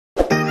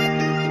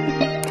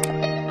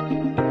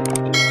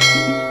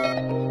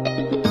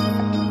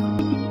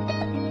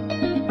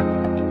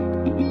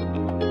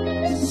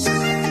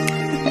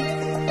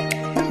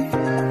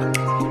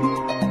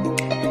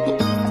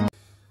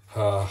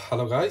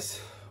guys,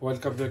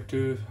 welcome back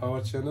to our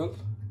channel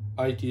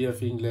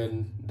ITF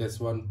England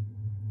 -1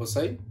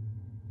 Hossain.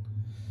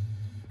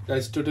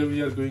 Guys, today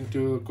we are going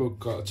to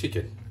cook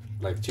chicken,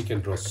 like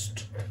chicken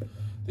roast.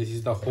 This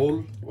is the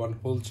one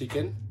whole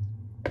chicken,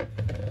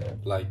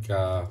 like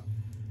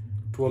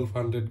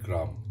 1200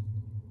 gram.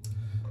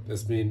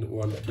 This means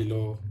 1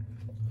 kilo,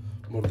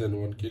 more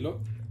than 1 kilo.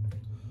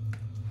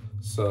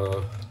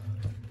 So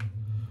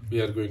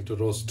we are going to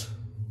roast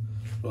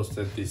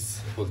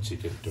this whole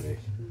chicken today.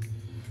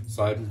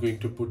 So I'm going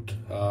to put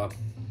a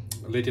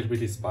little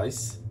bit of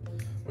spice,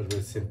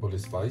 very simple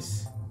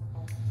spice.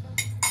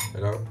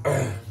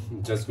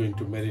 Just going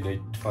to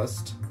marinate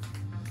first.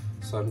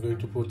 So I'm going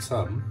to put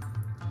some.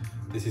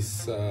 This is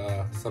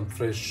some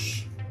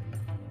fresh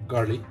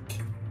garlic.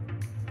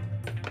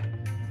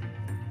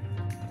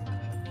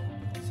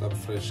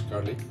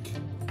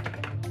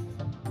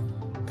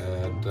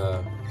 And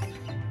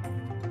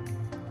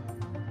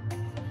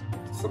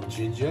some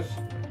ginger.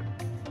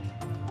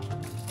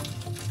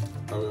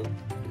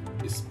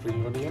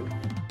 Spring onion,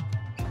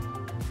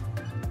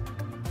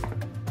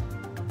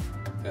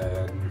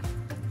 and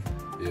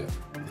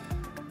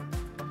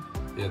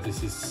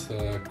this is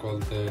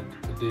called the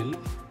dill,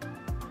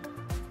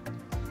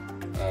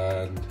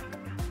 and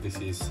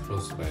this is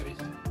rosemary,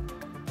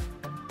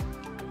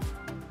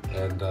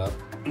 and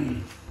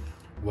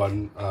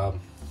one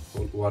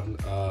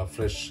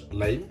fresh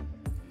lime,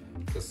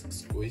 just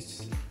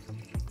squeeze.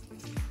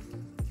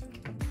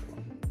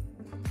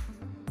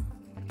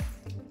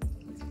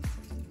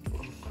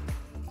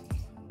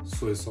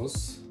 Soy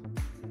sauce,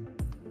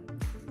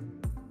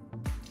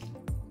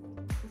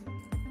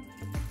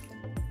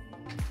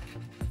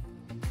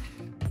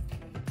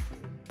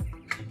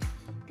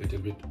 little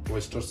bit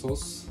oyster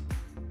sauce,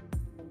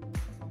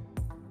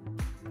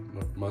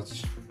 not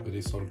much,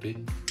 very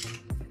salty.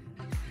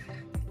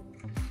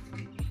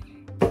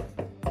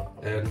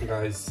 And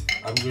guys,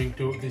 I'm going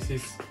to, this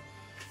is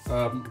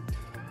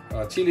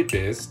chili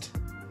paste.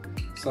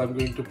 So I'm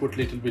going to put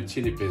little bit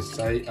chili paste.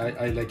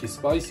 I like it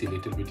spicy,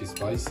 little bit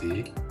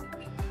spicy.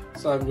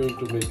 So I'm going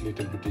to make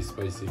little bit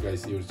spicy,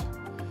 guys.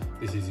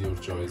 This is your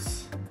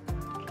choice.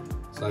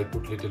 So I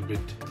put little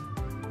bit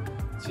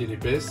chili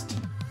paste,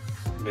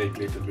 make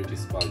little bit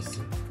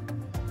spicy.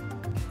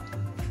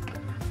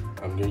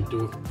 I'm going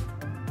to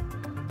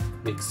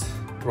mix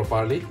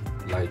properly,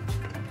 like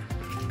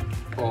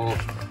all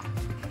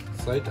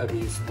side. I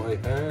use my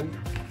hand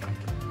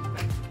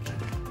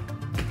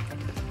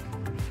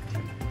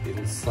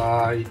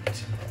inside,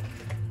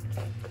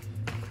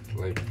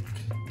 like.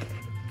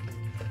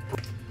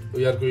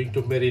 We are going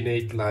to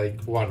marinate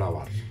like 1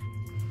 hour.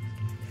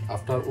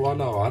 After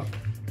 1 hour,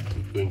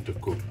 we're going to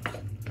cook.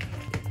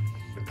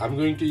 I'm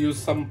going to use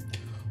some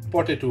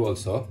potato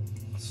also.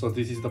 So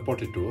this is the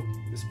potato,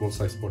 small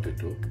size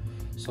potato.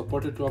 So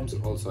potato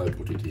also I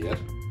put it here.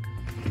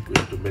 I'm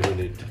going to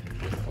marinate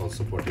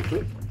also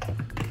potato.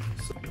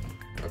 So,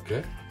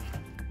 okay.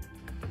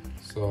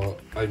 So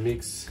I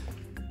mix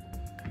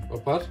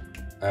proper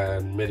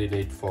and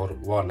marinate for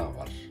 1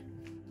 hour.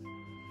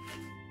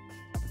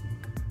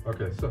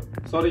 Okay, so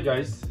sorry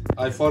guys,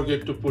 I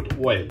forget to put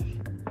oil.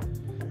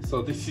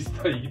 So this is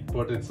the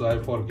important, so I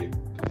forget.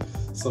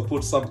 So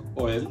put some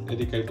oil,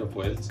 any kind of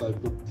oil. So I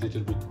put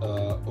little bit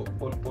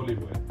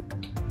olive oil.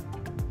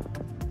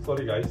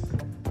 Sorry guys.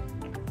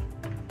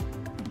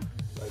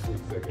 I think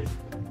second.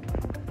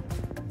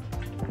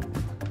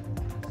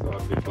 So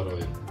I'm good for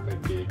oil.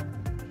 Thank you.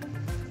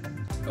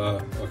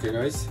 Okay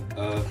guys,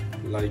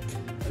 like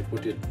I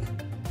put it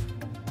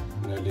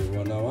nearly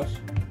 1 hour.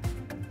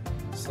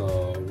 So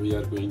we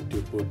are going to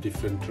put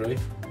different tray.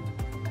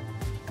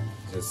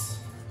 Just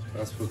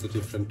transfer the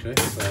different tray.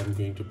 So I'm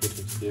going to put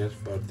it here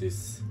for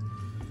this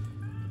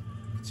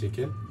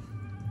chicken.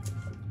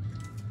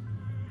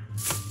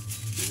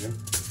 Yeah.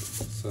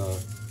 So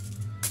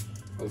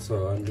also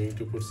I'm going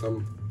to put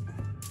some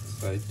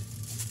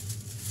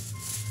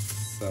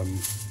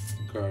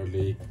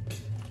garlic,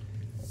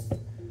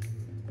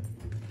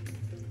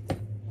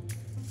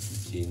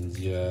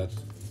 ginger,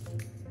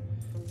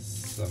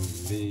 some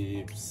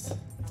leaves.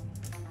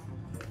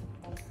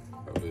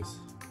 Always.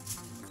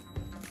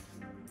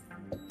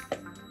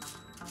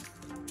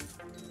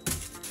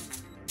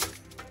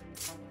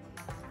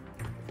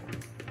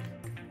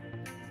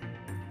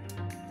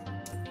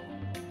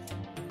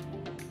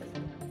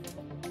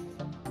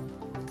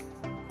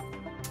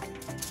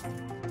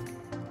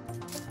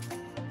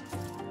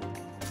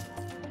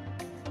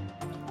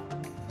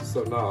 So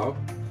now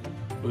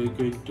we're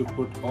going to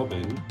put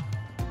oven.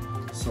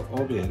 So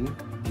oven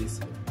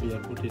is, we are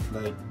put it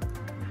like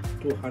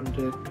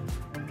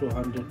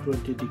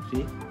 220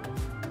 degree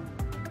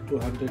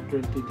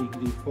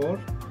for,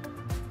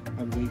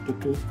 I'm going to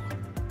cook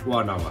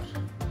 1 hour.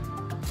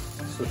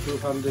 So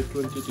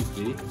 220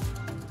 degree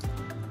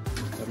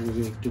I'm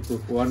going to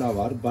cook 1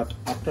 hour, but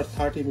after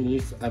 30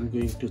 minutes I'm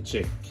going to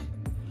check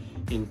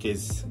in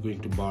case going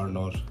to burn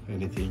or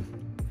anything.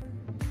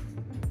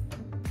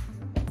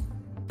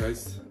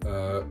 Guys,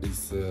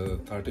 it's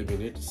 30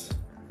 minutes,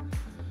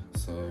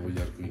 so we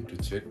are going to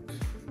check.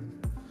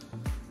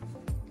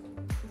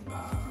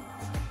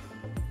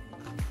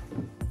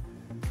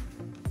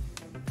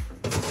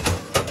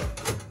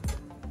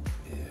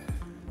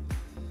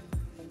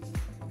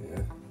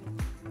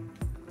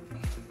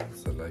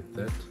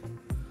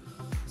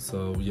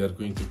 So we are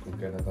going to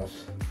cook another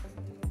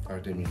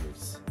 30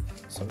 minutes.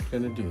 So what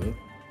can I do?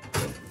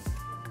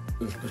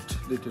 We've got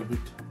a little bit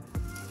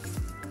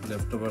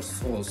leftover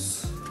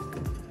sauce.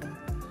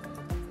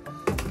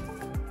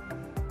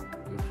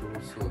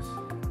 Leftover sauce.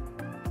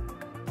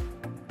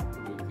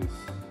 Look at this.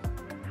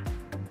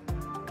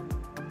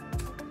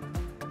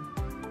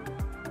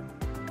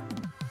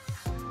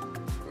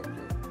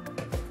 Okay.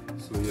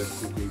 So we are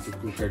going to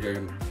cook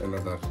again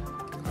another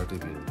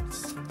 30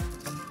 minutes.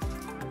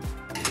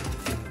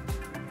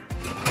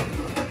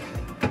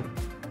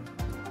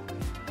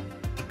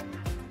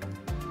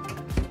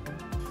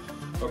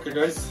 Okay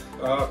guys,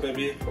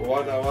 maybe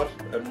 1 hour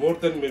and more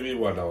than maybe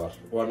 1 hour,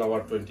 1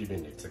 hour 20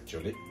 minutes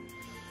actually.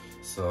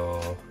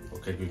 So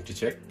okay, going to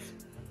check.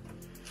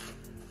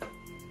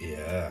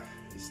 Yeah,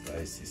 it's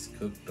nice, it's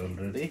cooked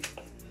already.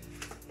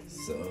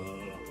 So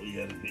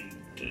we are going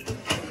to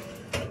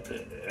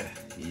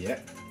yeah,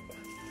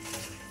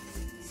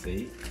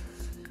 see,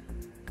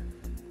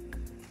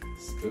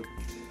 it's cooked.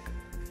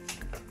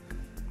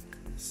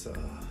 So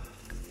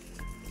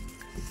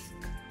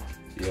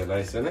yeah,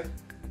 nice, isn't it?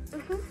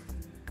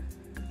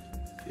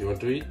 You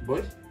want to eat,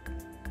 boy?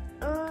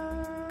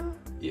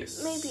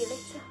 Yes. Maybe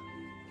later.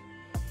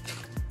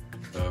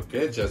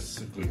 Okay,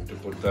 just going to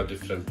put the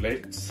different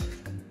plates.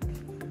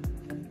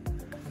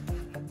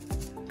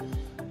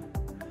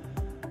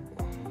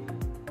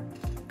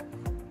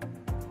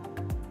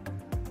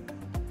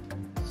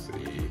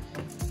 See,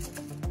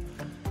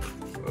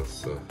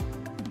 also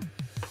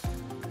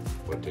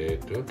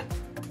potato.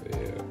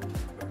 Yeah.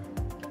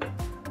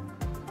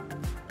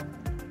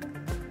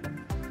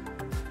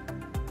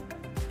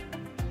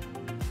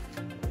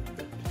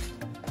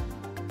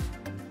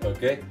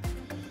 Okay,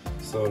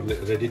 so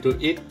ready to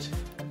eat.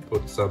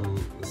 Put some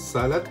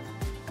salad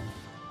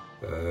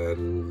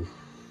and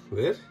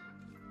where?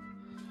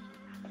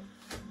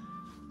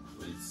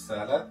 With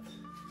salad.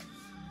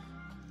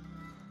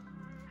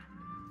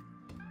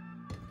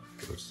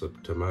 Put some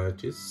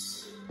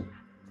tomatoes.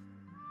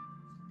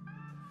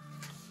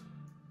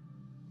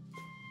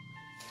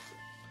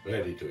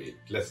 Ready to eat.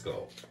 Let's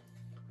go.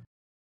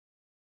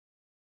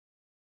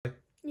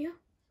 Yeah.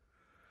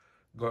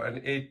 Go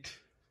and eat.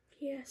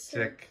 Yes.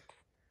 Check.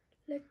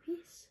 Leg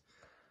piece.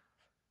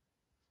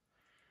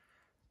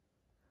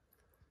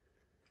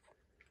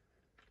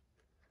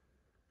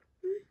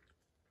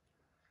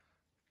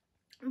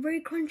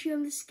 Very crunchy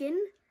on the skin,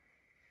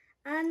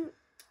 and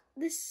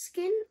the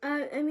skin,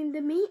 I mean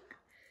the meat,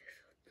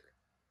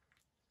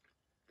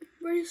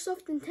 very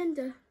soft and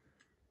tender.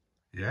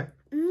 Yeah?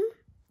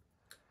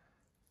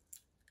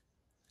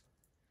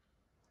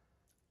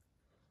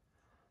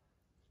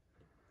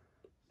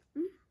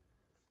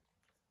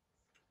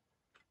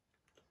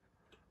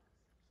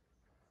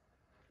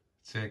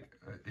 Check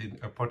in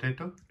a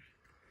potato.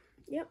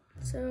 Yep,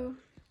 so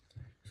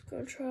just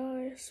gonna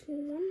try a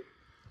small one.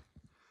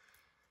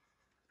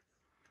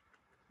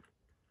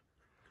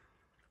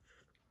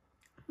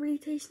 Really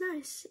tastes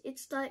nice.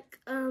 It's like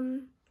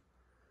well,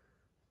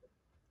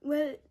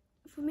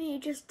 for me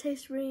it just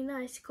tastes really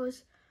nice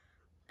because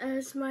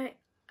as my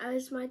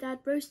dad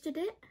roasted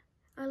it,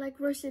 I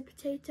like roasted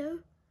potato,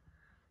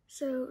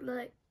 so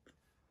like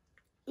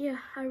yeah,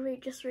 I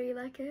just really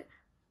like it.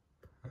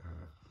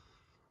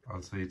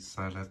 Also it's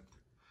salad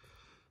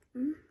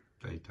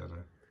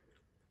later.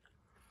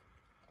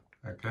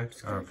 Okay,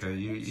 okay,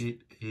 you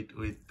eat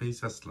with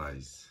pizza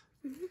slice.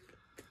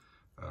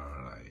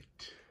 All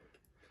right.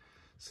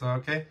 So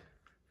okay,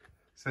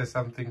 say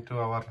something to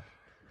our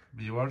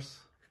viewers.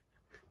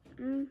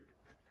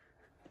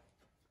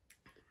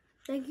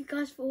 Thank you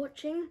guys for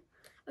watching.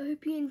 I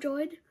hope you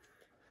enjoyed,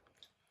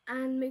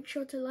 and make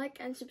sure to like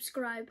and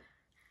subscribe,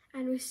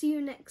 and we'll see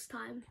you next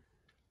time.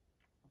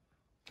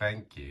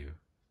 Thank you.